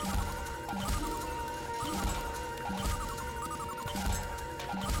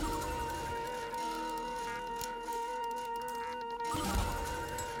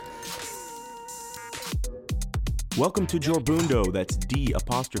Welcome to Jorbundo, that's D''Jorbundo.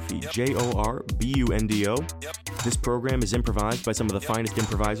 This program is improvised by some of the finest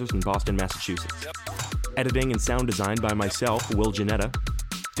improvisers in Boston, Massachusetts. Editing and sound design by myself, Will Janetta.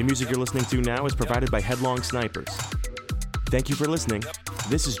 The music you're listening to now is provided by Headlong Snipers. Thank you for listening.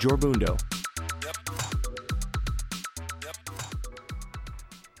 This is Jorbundo.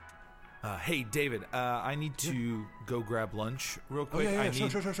 Hey, David, I need to go grab lunch real quick.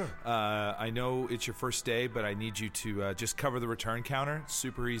 Sure. I know it's your first day, but I need you to just cover the return counter. It's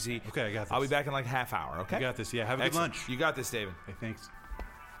super easy. Okay, I got this. I'll be back in like half hour, okay? You got this, yeah. Have a good lunch. You got this, David. Hey, thanks.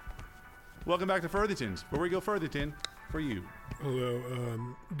 Welcome back to Furthington's, where we go Furthington for you. Hello,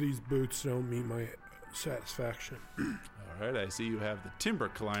 these boots don't meet my satisfaction. All right, I see you have the Timber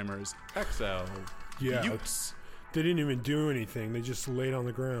Climbers XL Yeah, Buttes. they didn't even do anything. They just laid on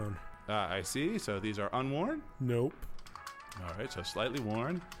the ground. I see. So these are unworn? Nope. All right, so slightly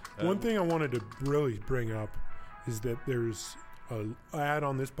worn. One thing I wanted to really bring up is that there's an ad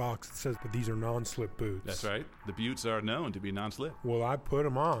on this box that says that these are non-slip boots. That's right. The Buttes are known to be non-slip. Well, I put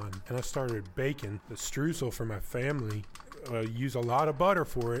them on, and I started baking the streusel for my family. Use a lot of butter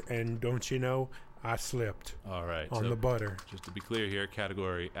for it, and don't you know, I slipped All right. on so the butter. Just to be clear here,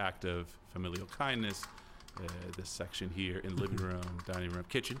 category act of familial kindness. This section here in living room, dining room,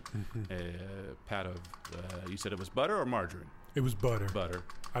 kitchen. Pat of, you said it was butter or margarine? It was butter. Butter.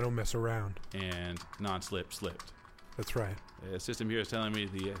 I don't mess around. And non-slip slipped. That's right. The system here is telling me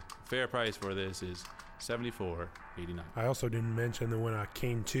the fair price for this is $74.89. I also didn't mention that when I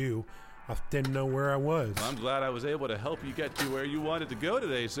came to, I didn't know where I was. Well, I'm glad I was able to help you get to where you wanted to go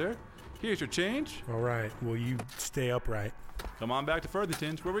today, sir. Here's your change. All right. Well, you stay upright. Come on back to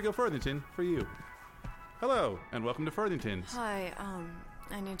Furthington's, where we go Furthington for you. Hello, and welcome to Furthington's. Hi,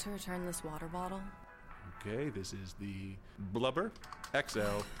 I need to return this water bottle. Okay, this is the Blubber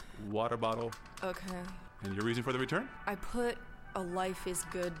XL water bottle. Okay. And your reason for the return? I put a Life is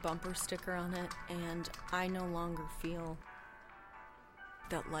Good bumper sticker on it, and I no longer feel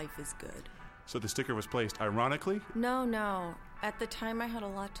that life is good. So the sticker was placed ironically? No. At the time, I had a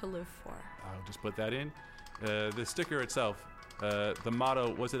lot to live for. I'll just put that in. The sticker itself, the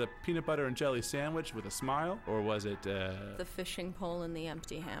motto, was it a peanut butter and jelly sandwich with a smile, or was it The fishing pole in the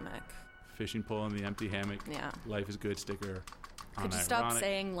empty hammock. fishing pole in the empty hammock? Yeah. Life is good sticker. Could you stop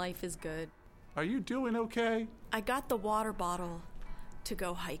saying life is good? Are you doing okay? I got the water bottle to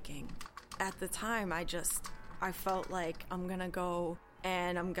go hiking. At the time, I felt like I'm gonna go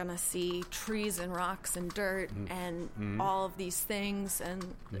and I'm gonna see trees and rocks and dirt and all of these things, and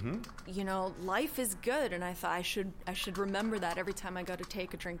you know, life is good, and I thought I should remember that every time I go to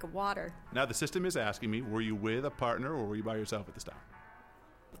take a drink of water. Now the system is asking me, were you with a partner or were you by yourself at this time?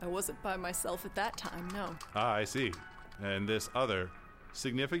 I wasn't by myself at that time, no. Ah, I see. And this other,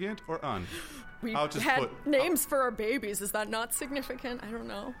 significant or un? We I'll just had put names for our babies. Is that not significant? I don't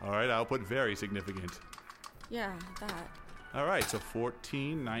know. All right, I'll put very significant. Yeah, that. All right, so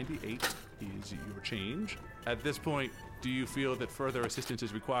 $14.98 is your change. At this point, do you feel that further assistance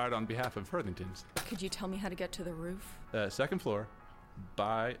is required on behalf of Furthington's? Could you tell me how to get to the roof? Second floor,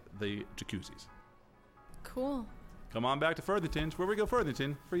 by the jacuzzis. Cool. Come on back to Furthington's, where we go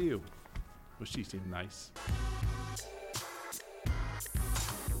Furthington for you. Well, she seemed nice.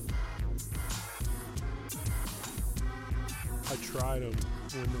 I tried them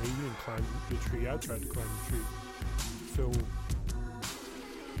when they even climbed the tree. I tried to climb the tree. So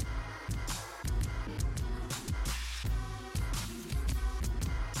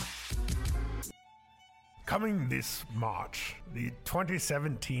coming this March, the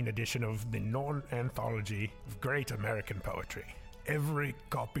 2017 edition of the Norton Anthology of Great American Poetry. Every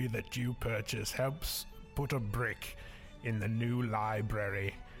copy that you purchase helps put a brick in the new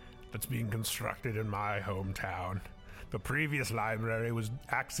library that's being constructed in my hometown. The previous library was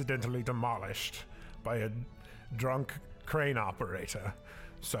accidentally demolished by a drunk crane operator.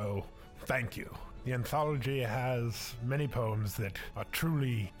 So, thank you. The anthology has many poems that are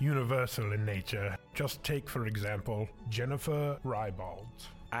truly universal in nature. Just take, for example, Jennifer Rybald.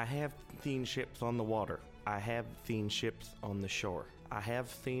 I have seen ships on the water. I have seen ships on the shore. I have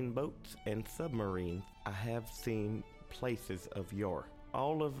seen boats and submarines. I have seen places of yore.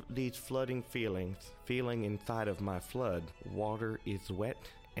 All of these flooding feeling inside of my flood. Water is wet,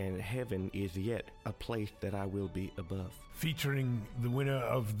 and heaven is yet a place that I will be above. Featuring the winner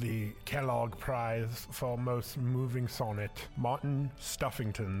of the Kellogg Prize for Most Moving Sonnet, Martin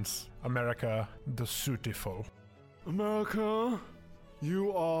Stuffington's America the Suitiful. America,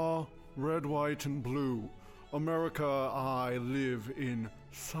 you are red, white, and blue. America, I live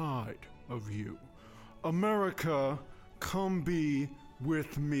inside of you. America, come be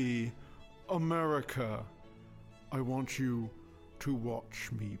with me. America, I want you to watch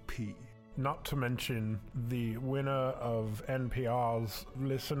me pee. Not to mention the winner of NPR's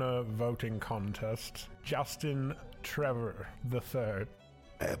listener voting contest, Justin Trevor III.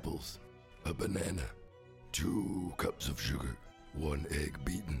 Apples, a banana, 2 cups of sugar, 1 egg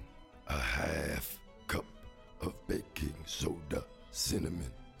beaten, a half cup of baking soda,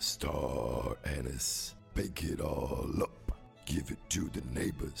 cinnamon, star anise. Bake it all up. Give it to the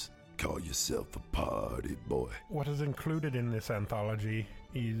neighbors. Call yourself a party boy. What is included in this anthology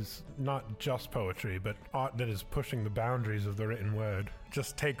is not just poetry, but art that is pushing the boundaries of the written word.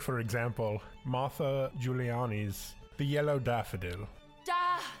 Just take, for example, Martha Giuliani's The Yellow Daffodil.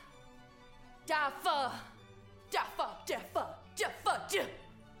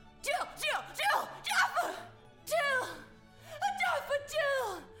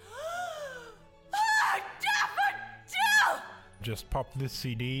 Just pop this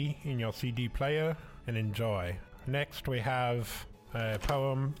CD in your CD player and enjoy. Next we have a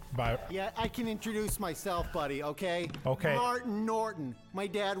poem by... Yeah, I can introduce myself, buddy, okay? Okay. Martin Norton. My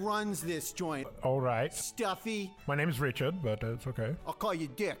dad runs this joint. All right. Stuffy. My name is Richard, but it's okay. I'll call you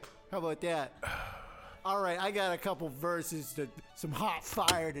Dick. How about that? All right, I got a couple verses, some hot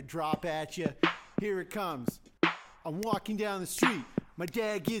fire to drop at you. Here it comes. I'm walking down the street. My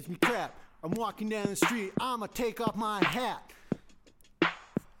dad gives me crap. I'm walking down the street. I'ma take off my hat.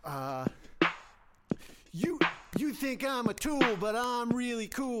 You think I'm a tool, but I'm really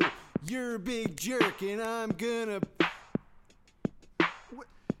cool. You're a big jerk, and I'm gonna...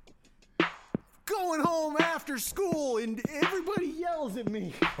 Going home after school, and everybody yells at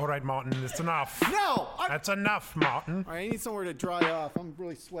me. All right, Martin, it's enough. No! That's enough, Martin. All right, I need somewhere to dry off. I'm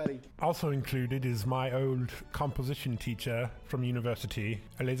really sweaty. Also included is my old composition teacher from university,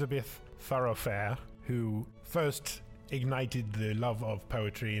 Elizabeth Thoroughfare, who first ignited the love of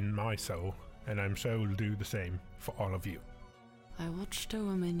poetry in my soul, and I'm sure will do the same for all of you. I watched a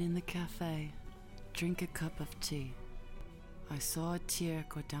woman in the cafe drink a cup of tea. I saw a tear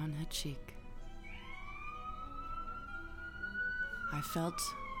go down her cheek. I felt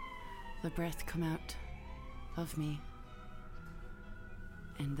the breath come out of me,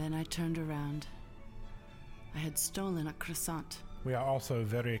 and then I turned around. I had stolen a croissant. We are also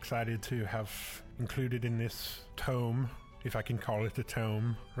very excited to have included in this tome, if I can call it a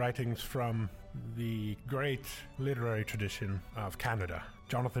tome, writings from the great literary tradition of Canada.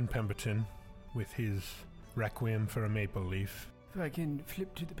 Jonathan Pemberton with his Requiem for a Maple Leaf. If I can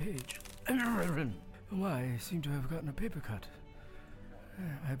flip to the page. Why, I seem to have gotten a paper cut.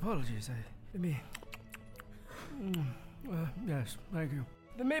 I apologize. Let me... yes, thank you.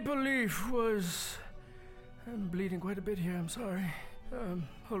 The maple leaf was... I'm bleeding quite a bit here, I'm sorry.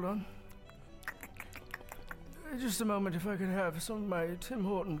 Hold on. Just a moment, if I could have some of my Tim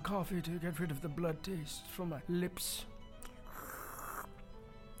Horton coffee to get rid of the blood taste from my lips.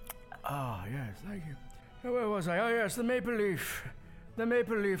 Ah, yes, thank you. Now, where was I? Oh, yes, the maple leaf. The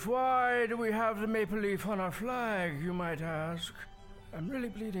maple leaf. Why do we have the maple leaf on our flag, you might ask? I'm really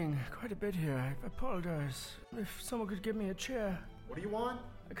bleeding quite a bit here. I apologize. If someone could give me a chair. What do you want?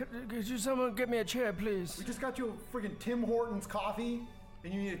 Could you someone get me a chair, please? We just got you a friggin' Tim Hortons coffee,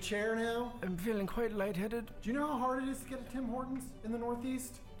 and you need a chair now? I'm feeling quite lightheaded. Do you know how hard it is to get a Tim Hortons in the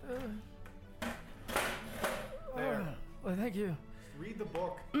Northeast? There. Well, thank you. Read the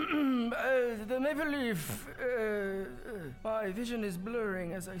book. The maple leaf. My vision is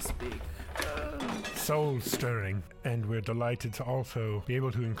blurring as I speak. Soul stirring, and we're delighted to also be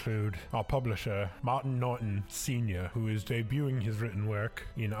able to include our publisher, Martin Norton Sr., who is debuting his written work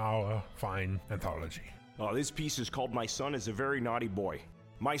in our fine anthology. This piece is called My Son is a Very Naughty Boy.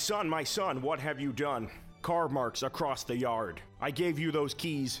 My son, what have you done? Car marks across the yard. I gave you those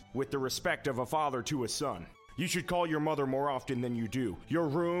keys with the respect of a father to a son. You should call your mother more often than you do. Your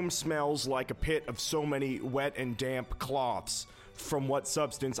room smells like a pit of so many wet and damp cloths. From what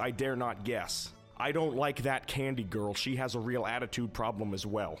substance, I dare not guess. I don't like that Candy girl. She has a real attitude problem as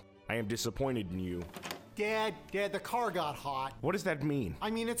well. I am disappointed in you. Dad, the car got hot. What does that mean? I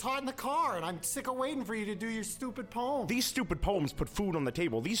mean, it's hot in the car, and I'm sick of waiting for you to do your stupid poem. These stupid poems put food on the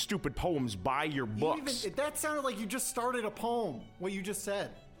table. These stupid poems buy your books. That sounded like you just started a poem, what you just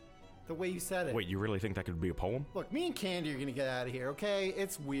said. The way you said it. Wait, you really think that could be a poem? Look, me and Candy are gonna get out of here, okay?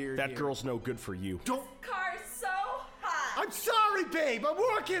 It's weird. That girl's no good for you. Don't. Car's so hot. I'm sorry, babe. I'm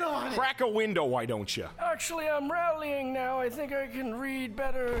working on it. Crack a window, why don't you? Actually, I'm rallying now. I think I can read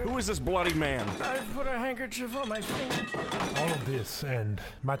better. Who is this bloody man? I've put a handkerchief on my finger. All of this and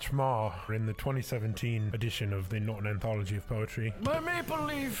much more in the 2017 edition of the Norton Anthology of Poetry. My maple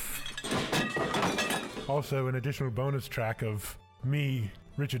leaf. Also, an additional bonus track of me,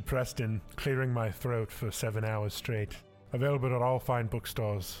 Richard Preston, clearing my throat for 7 hours straight. Available at all fine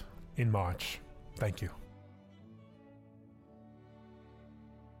bookstores in March. Thank you.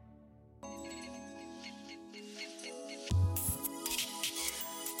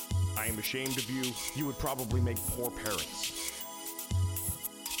 I am ashamed of you. You would probably make poor parents.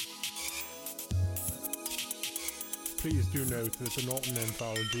 Please do note that the Norton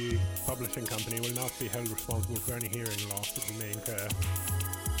Anthology Publishing Company will not be held responsible for any hearing loss that you may incur.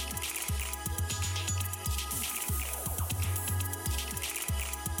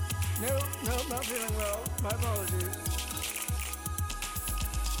 No, not feeling well. My apologies.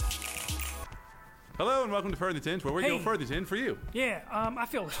 Hello and welcome to Furthington, where we go Furthington for you. Yeah, I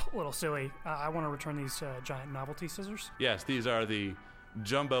feel a little silly. I want to return these giant novelty scissors. Yes, these are the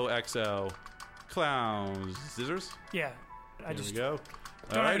Jumbo XL Clown Scissors. Yeah, There we go.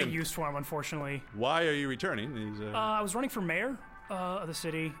 Don't have any use for them, unfortunately. Why are you returning these? I was running for mayor of the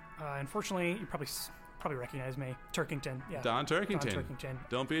city. Unfortunately, you probably recognize me. Turkington, yeah. Don Turkington. Don Turkington.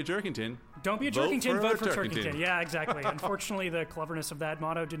 Don't be a Jerkington. Don't be a Vote Jerkington, for vote for Turkington. Turkington. Yeah, exactly. Unfortunately, the cleverness of that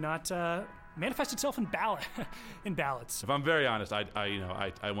motto did not manifest itself in ballots. If I'm very honest,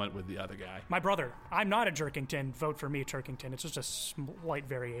 I went with the other guy. My brother. I'm not a Jerkington. Vote for me, Turkington. It's just a slight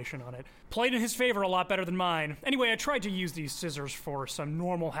variation on it. Played in his favor a lot better than mine. Anyway, I tried to use these scissors for some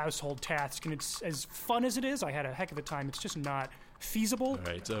normal household task, and it's as fun as it is. I had a heck of a time. It's just not feasible. All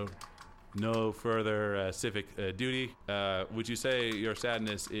right, so no further civic duty. Would you say your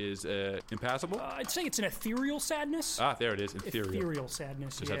sadness is impassable? I'd say it's an ethereal sadness. Ah, there it is. Ethereal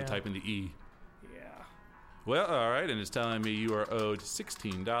sadness. Just had to type in the E. Yeah. Well, all right, and it's telling me you are owed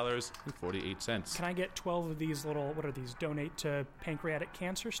 $16.48. Can I get 12 of these little, what are these, donate to pancreatic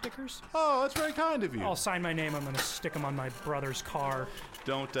cancer stickers? Oh, that's very kind of you. I'll sign my name. I'm going to stick them on my brother's car.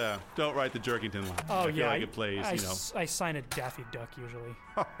 Don't write the Jerkington line. Oh, I feel like it plays, I sign a Daffy Duck usually.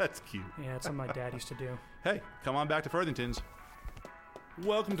 Oh, that's cute. Yeah, it's something my dad used to do. Hey, come on back to Furthington's.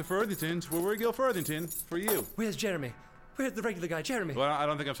 Welcome to Furthington's, where we go Furthington for you. Where's Jeremy? Where's the regular guy, Jeremy? Well, I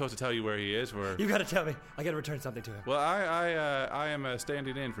don't think I'm supposed to tell you where he is. You gotta tell me. I gotta return something to him. Well, I am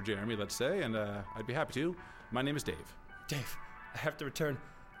standing in for Jeremy, let's say, and I'd be happy to. My name is Dave. Dave, I have to return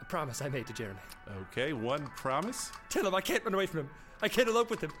a promise I made to Jeremy. Okay, one promise? Tell him I can't run away from him. I can't elope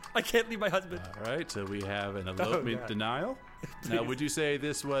with him. I can't leave my husband. All right, so we have an elopement denial. Now, would you say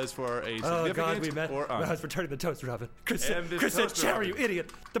this was for a significant Oh, God, we met or when I was returning the toaster oven. Chris And this said, toaster Jeremy, oven. you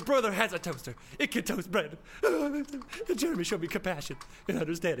idiot. The brother has a toaster. It can toast bread. Jeremy showed me compassion and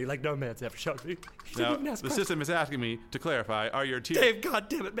understanding like no man's ever shown me. He Now, didn't even ask the questions. system is asking me to clarify, are your tears... Dave, God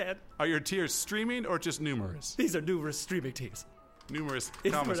damn it, man. Are your tears streaming or just numerous? These are numerous streaming tears. Numerous,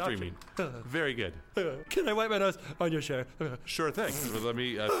 Is comma, there an streaming. option? Very good. Can I wipe my nose on your shirt? Sure thing. Well, let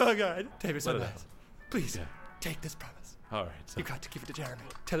me... Oh, God. David, so let it nice. Please, take this promise. All right. So. You got to give it to Jeremy.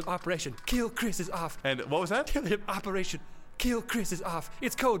 Tell him Operation Kill Chris is off. And what was that? Tell him Operation Kill Chris is off.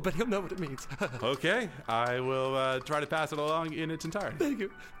 It's code, but he'll know what it means. Okay. I will try to pass it along in its entirety. Thank you.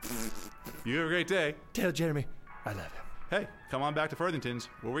 You have a great day. Tell Jeremy I love him. Hey, come on back to Furthington's,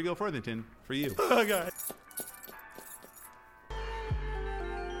 where we go Furthington for you. Oh, God.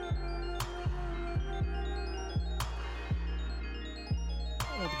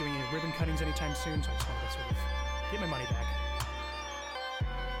 I won't be doing any ribbon cuttings anytime soon, so I just wanted to sort of get my money back.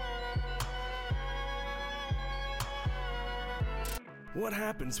 What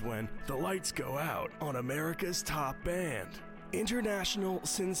happens when the lights go out on America's top band? International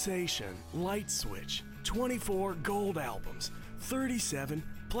sensation Light Switch. 24 gold albums, 37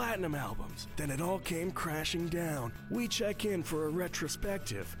 platinum albums. Then it all came crashing down. We check in for a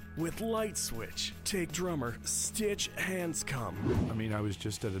retrospective with Light Switch. Take drummer Stitch Hanscom. I mean, I was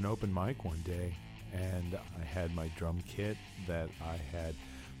just at an open mic one day, and I had my drum kit that I had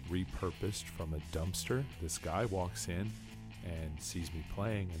repurposed from a dumpster. This guy walks in and sees me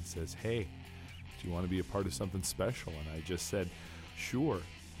playing and says, "Hey, do you want to be a part of something special?" And I just said, "Sure."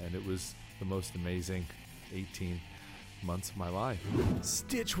 And it was the most amazing 18 months of my life.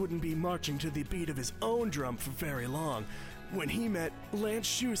 Stitch wouldn't be marching to the beat of his own drum for very long when he met Lance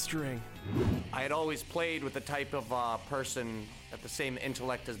Shoestring. I had always played with the type of person at the same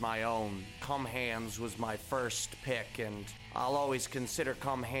intellect as my own. Come Hands was my first pick, and I'll always consider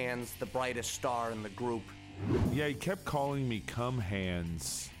Come Hands the brightest star in the group. Yeah, he kept calling me Come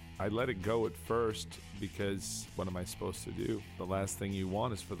Hands. I let it go at first because what am I supposed to do? The last thing you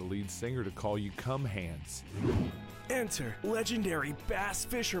want is for the lead singer to call you Come Hands. Enter legendary bass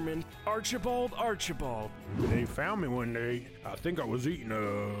fisherman Archibald Archibald. They found me one day. I think I was eating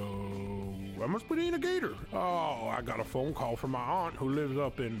I must be in a gator. Oh, I got a phone call from my aunt who lives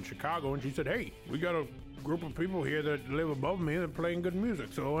up in Chicago, and she said, hey, we got a group of people here that live above me that are playing good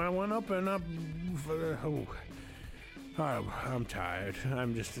music. So I went up and I'm tired.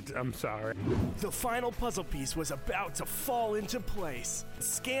 I'm sorry. The final puzzle piece was about to fall into place.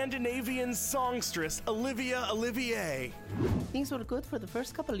 Scandinavian songstress Olivia Olivier. Things were good for the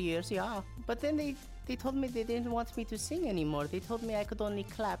first couple of years, yeah. But then they told me they didn't want me to sing anymore. They told me I could only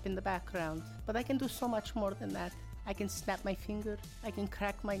clap in the background. But I can do so much more than that. I can snap my finger. I can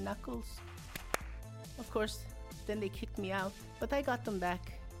crack my knuckles. Of course, then they kicked me out. But I got them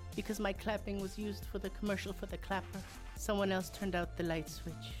back because my clapping was used for the commercial for the clapper. Someone else turned out the light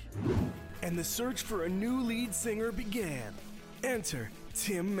switch. And the search for a new lead singer began. Enter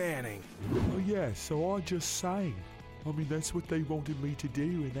Tim Manning. Oh yeah, so I just sang. I mean, that's what they wanted me to do,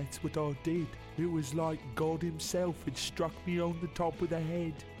 and that's what I did. It was like God himself had struck me on the top of the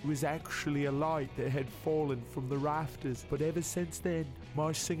head. It was actually a light that had fallen from the rafters, but ever since then,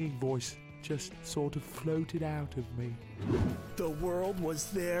 my singing voice just sort of floated out of me. The world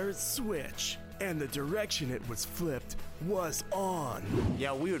was their switch, and the direction it was flipped was on.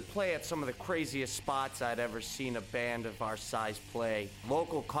 Yeah, we would play at some of the craziest spots I'd ever seen a band of our size play.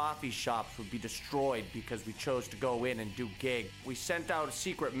 Local coffee shops would be destroyed because we chose to go in and do gig. We sent out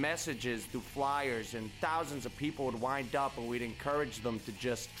secret messages through flyers, and thousands of people would wind up, and we'd encourage them to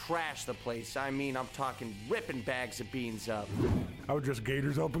just trash the place. I mean, I'm talking ripping bags of beans up. I would just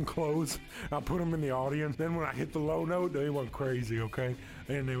gators up and close. I put them in the audience. Then when I hit the low note, they went crazy, okay?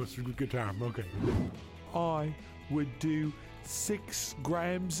 And it was a good time, okay. I would do 6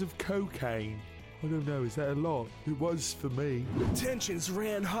 grams of cocaine. I don't know, is that a lot? It was for me. Tensions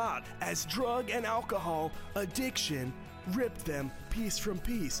ran hot as drug and alcohol addiction ripped them piece from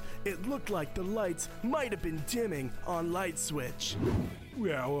piece. It looked like the lights might have been dimming on Light Switch.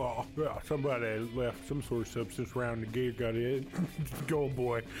 Yeah, well, somebody left some sort of substance around the gate, got it. Oh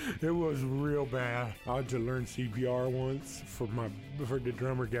boy, it was real bad. I had to learn CPR once for the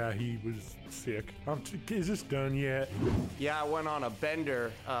drummer guy. He was sick. Is this done yet? Yeah, I went on a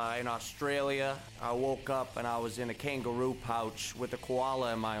bender in Australia. I woke up and I was in a kangaroo pouch with a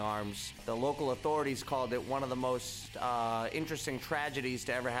koala in my arms. The local authorities called it one of the most interesting tragedies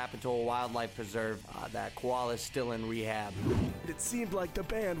to ever happen to a wildlife preserve. That koala is still in rehab. It seemed like the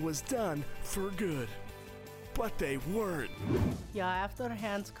band was done for good. But they weren't. Yeah, after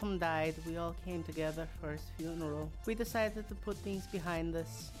Hanscom died, we all came together for his funeral. We decided to put things behind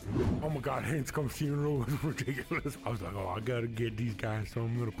us. Oh my God, Hanscom's funeral was ridiculous. I was like, oh, I gotta get these guys, so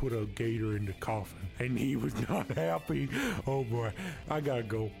I'm gonna put a gator in the coffin. And he was not happy. Oh boy, I gotta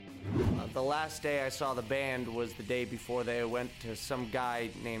go. The last day I saw the band was the day before they went to some guy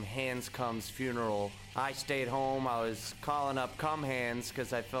named Hanscom's funeral. I stayed home. I was calling up Cum Hands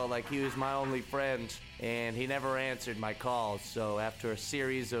because I felt like he was my only friend, and he never answered my calls. So after a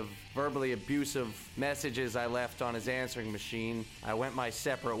series of verbally abusive messages I left on his answering machine, I went my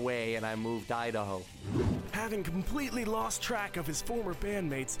separate way and I moved to Idaho. Having completely lost track of his former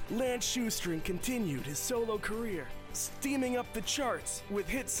bandmates, Lance Shoestring continued his solo career, steaming up the charts with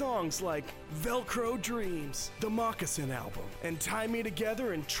hit songs like Velcro Dreams, the Moccasin album, and Tie Me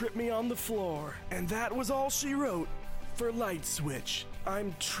Together and Trip Me on the Floor. And that was all she wrote for Light Switch.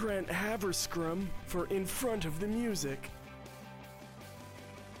 I'm Trent Haverscrum for In Front of the Music.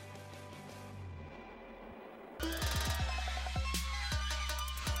 I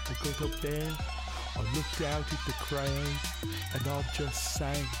got up there, I looked out at the crowd, and I just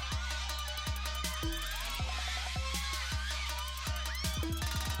sang.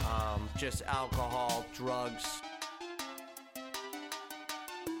 Just alcohol, drugs.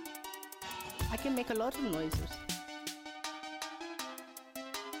 I can make a lot of noises.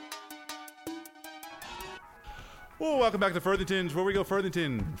 Well, welcome back to Furthington's, where we go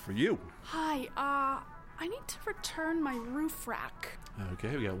Furthington for you. Hi, I need to return my roof rack.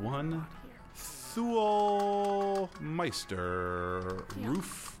 Okay, we got one Thule Meister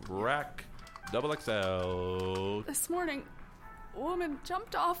roof rack double XL. This morning, a woman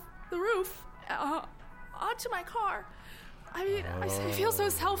jumped off the roof onto my car. I mean, I feel so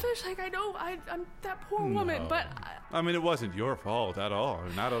selfish. Like, I know I'm that poor woman, but I mean, it wasn't your fault at all.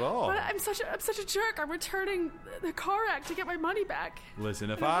 Not at all. But I'm such a jerk. I'm returning the car rack to get my money back.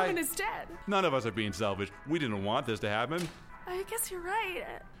 Listen, if the woman is dead. None of us are being selfish. We didn't want this to happen. I guess you're right.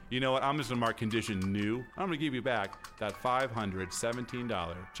 You know what? I'm just gonna mark condition new. I'm gonna give you back that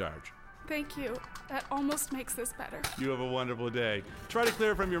 $517 charge. Thank you. That almost makes this better. You have a wonderful day. Try to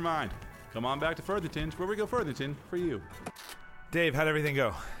clear it from your mind. Come on back to Furthington's, where we go Furthington for you. Dave, how'd everything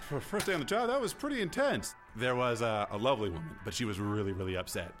go? For first day on the job, that was pretty intense. There was a lovely woman, but she was really, really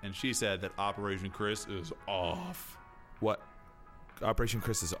upset. And she said that Operation Chris is off. What? Operation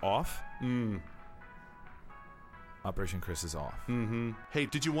Chris is off? Operation Chris is off. Mm-hmm. Hey,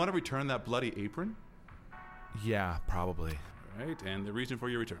 did you want to return that bloody apron? Yeah, probably. All right, and the reason for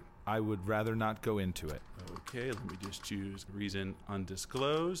your return? I would rather not go into it. Okay, let me just choose reason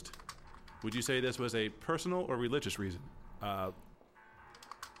undisclosed. Would you say this was a personal or religious reason?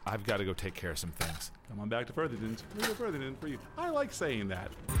 I've got to go take care of some things. Come on back to Furthington's. We go Furthington for you. I like saying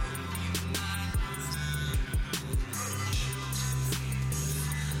that.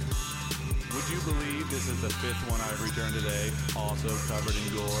 Would you believe this is the 5th one I've returned today, also covered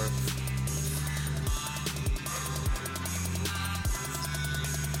in gore?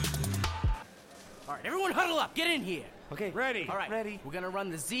 All right, everyone huddle up. Get in here. Okay. Ready. All right. Ready. We're going to run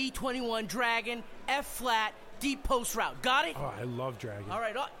the Z21 Dragon, F-flat, deep post route. Got it? Oh, I love Dragon. All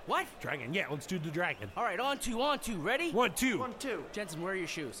right. What? Dragon. Yeah, let's do the Dragon. All right, on two. Ready? 1, 2. 1, 2. Jensen, where are your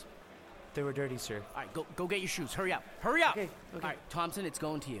shoes? They were dirty, sir. All right, go get your shoes. Hurry up. Okay. All right, Thompson, it's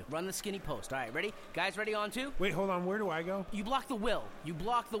going to you. Run the skinny post. All right, ready? Guys, ready on 2? Wait, hold on. Where do I go? You block the will. You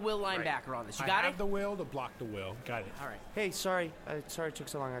block the will linebacker on this. You I got have it? the will to block the will. Got it. All right. Hey, sorry. Sorry it took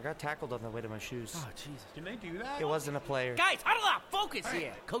so long. I got tackled on the way to my shoes. Oh, Jesus. Can they do that? It wasn't a player. Guys, huddle up. Focus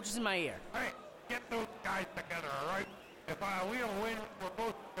here. Coach is in my ear. Hey, get those guys together, all right? If we don't win, we're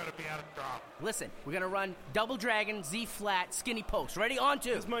both going to be out of drop. Listen, we're going to run double dragon, Z-flat, skinny post. Ready? On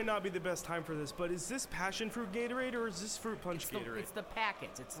 2. This might not be the best time for this, but is this passion fruit Gatorade or is this fruit punch Gatorade? It's the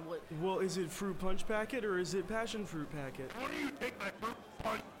packets. It's what? Well, is it fruit punch packet or is it passion fruit packet? What do you take my fruit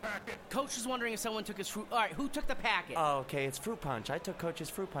punch packet? Coach is wondering if someone took his fruit. All right, who took the packet? Oh, okay. It's fruit punch. I took Coach's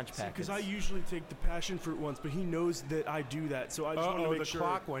fruit punch packet. Because I usually take the passion fruit ones, but he knows that I do that, so I just want to make sure. The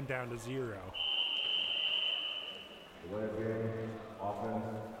clock went down to 0. Offense,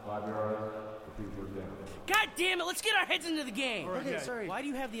 5 yards, repeat first down. God damn it, let's get our heads into the game. Okay, sorry. Why do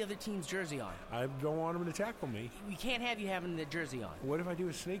you have the other team's jersey on? I don't want him to tackle me. We can't have you having the jersey on. What if I do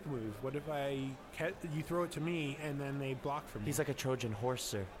a snake move? What if you throw it to me and then they block for me? He's like a Trojan horse,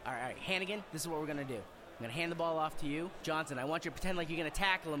 sir. All right, Hannigan, this is what we're going to do. I'm going to hand the ball off to you. Johnson, I want you to pretend like you're going to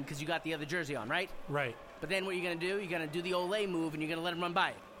tackle him because you got the other jersey on, right? Right. But then what you're going to do, you're going to do the Olay move and you're going to let him run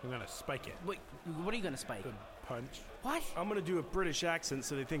by it. I'm going to spike it. Wait, what are you going to spike? The punch. What? I'm going to do a British accent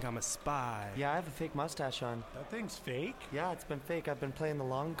so they think I'm a spy. Yeah, I have a fake mustache on. That thing's fake? Yeah, it's been fake. I've been playing the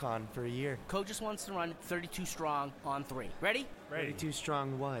long con for a year. Coach just wants to run 32 strong on 3. Ready? 32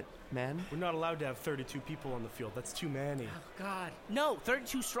 strong what, men? We're not allowed to have 32 people on the field. That's too many. Oh, God. No,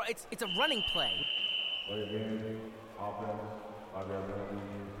 32 strong. It's a running play.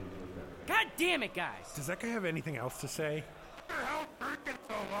 God damn it, guys. Does that guy have anything else to say?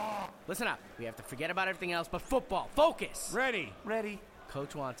 Listen up. We have to forget about everything else but football. Focus. Ready.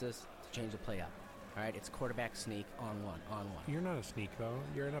 Coach wants us to change the play up. All right, it's quarterback sneak on one. You're not a sneak, though.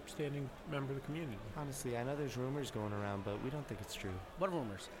 You're an upstanding member of the community. Honestly, I know there's rumors going around, but we don't think it's true. What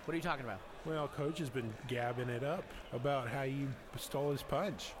rumors? What are you talking about? Well, Coach has been gabbing it up about how you stole his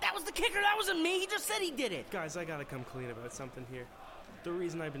punch. That was the kicker. That wasn't me. He just said he did it. Guys, I got to come clean about something here. The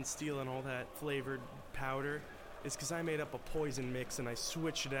reason I've been stealing all that flavored powder is because I made up a poison mix and I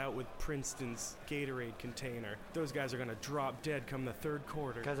switched it out with Princeton's Gatorade container. Those guys are going to drop dead come the 3rd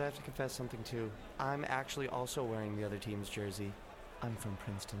quarter. Guys, I have to confess something, too. I'm actually also wearing the other team's jersey. I'm from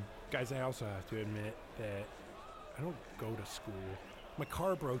Princeton. Guys, I also have to admit that I don't go to school. My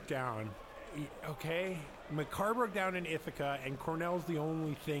car broke down. Okay? My car broke down in Ithaca, and Cornell's the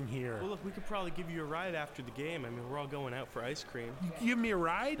only thing here. Well, look, we could probably give you a ride after the game. I mean, we're all going out for ice cream. You give me a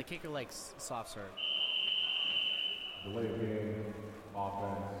ride? The kicker likes soft serve. Delay game,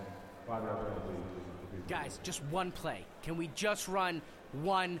 offense, 5 yards penalty. Guys, just one play. Can we just run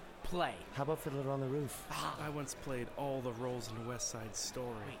one play? How about Fiddler on the Roof? I once played all the roles in West Side Story.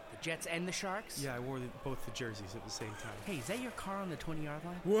 Wait, the Jets and the Sharks? Yeah, I wore both the jerseys at the same time. Hey, is that your car on the 20-yard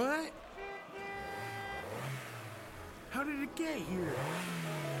line? What? How did it get here?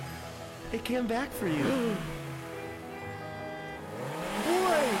 It came back for you.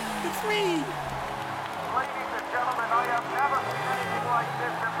 Boy, it's me! Ladies and gentlemen, I have never seen anything like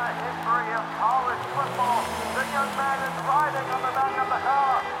this in the history of college football. The young man is riding on the back of the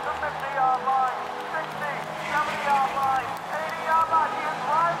car. The 50-yard line, 60, 70-yard line, 80-yard line. He is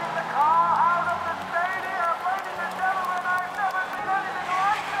riding the car out of the stadium. Ladies and gentlemen, I've never seen anything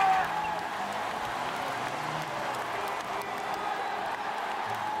like this.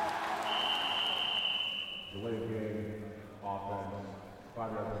 Delay game, offense,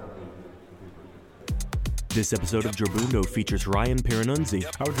 5 yards penalty. This episode of Jorbundo features Ryan Piranunzi.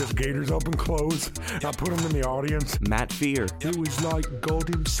 I would just Gators open clothes. I put them in the audience. Matt Fear. It was like God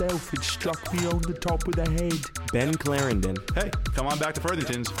himself had struck me on the top of the head. Ben Clarendon. Hey, come on back to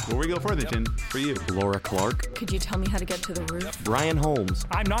Furthington's. Where we go Furthington for you. Laura Clark. Could you tell me how to get to the roof? Brian Holmes.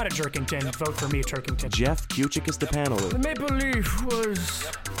 I'm not a Jerkington. Vote for me, Turkington. Jeff Kuchikis The Stepanolu. maple leaf was...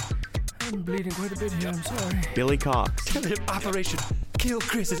 I'm bleeding quite a bit here, I'm sorry. Billy Cox. Tell him Operation Kill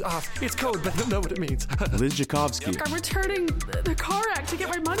Chris is off. It's code, but he'll know what it means. Liz Jakovsky. I'm returning the car act to get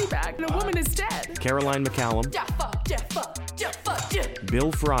my money back, and a woman is dead. Caroline McCallum. Jaffa.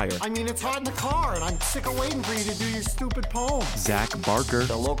 Bill Fryer. I mean, it's hot in the car, and I'm sick of waiting for you to do your stupid poem. Zach Barker.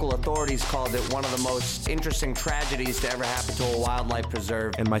 The local authorities called it one of the most interesting tragedies to ever happen to a wildlife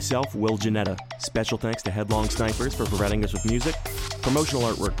preserve. And myself, Will Janetta. Special thanks to Headlong Snipers for providing us with music. Promotional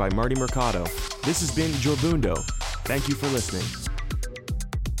artwork by Marty Mercado. This has been Jorbundo. Thank you for listening.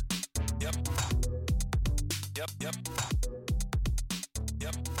 Yep.